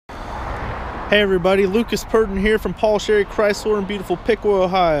Hey everybody, Lucas Purden here from Paul Sherry Chrysler in beautiful Piqua,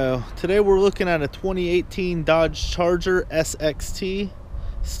 Ohio. Today we're looking at a 2018 Dodge Charger SXT,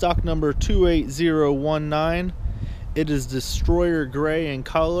 stock number 28019. It is destroyer gray in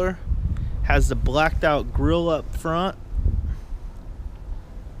color, has the blacked out grille up front,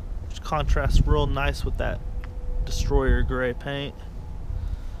 which contrasts real nice with that destroyer gray paint.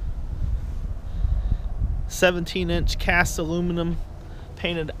 17-inch cast aluminum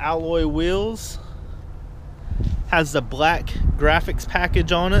painted alloy wheels, has the black graphics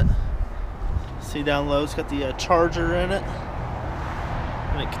package on it. See down low, it's got the Charger in it,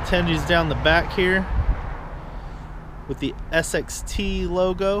 and it continues down the back here with the SXT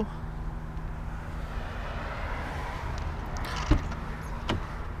logo.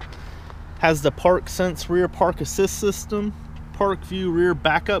 Has the Park Sense rear park assist system, Park View rear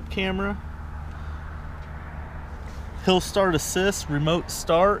backup camera, Hill Start Assist, remote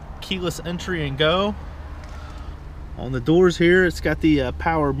start, keyless entry and go. On the doors here, it's got the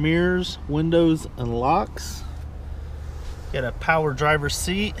power mirrors, windows, and locks. Got a power driver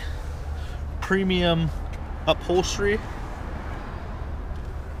seat, premium upholstery. Your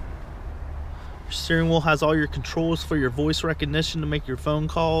steering wheel has all your controls for your voice recognition to make your phone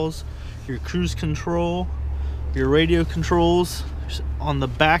calls, your cruise control, your radio controls on the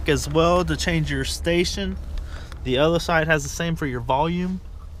back as well to change your station. The other side has the same for your volume.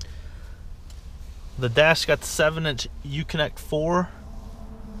 The dash got the 7-inch Uconnect 4.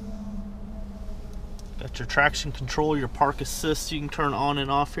 Got your traction control, your park assist you can turn on and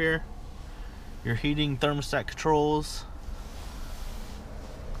off here. Your heating thermostat controls.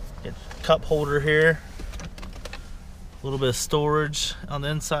 Get a cup holder here. A little bit of storage on the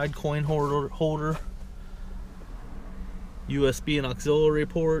inside, coin holder. USB and auxiliary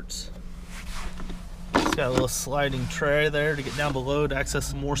ports. It's got a little sliding tray there to get down below to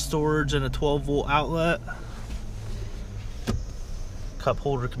access more storage and a 12-volt outlet. Cup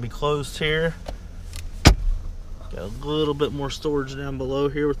holder can be closed here. Got a little bit more storage down below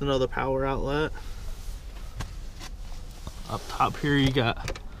here with another power outlet. Up top here you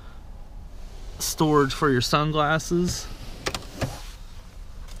got storage for your sunglasses.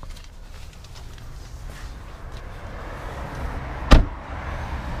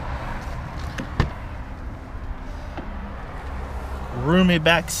 Roomy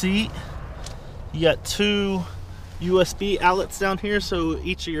back seat. You got two USB outlets down here so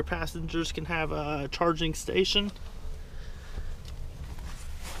each of your passengers can have a charging station.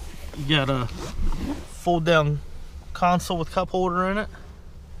 You got a fold down console with cup holder in it.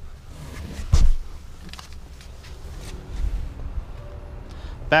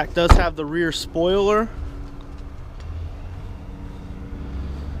 Back does have the rear spoiler.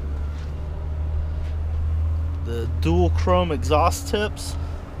 The dual chrome exhaust tips.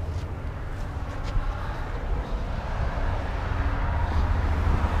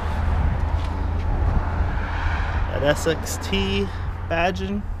 That SXT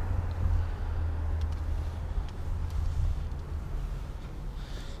badging.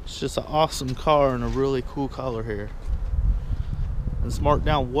 It's just an awesome car in a really cool color here. It's marked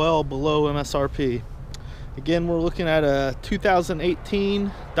down well below MSRP. Again, we're looking at a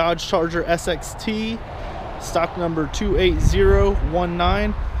 2018 Dodge Charger SXT. Stock number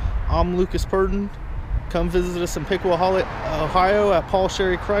 28019. I'm Lucas Purden. Come visit us in Piqua, Ohio at Paul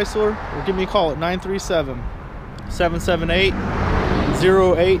Sherry Chrysler, or give me a call at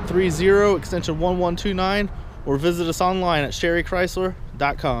 937-778-0830 extension 1129, or visit us online at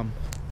sherrychrysler.com.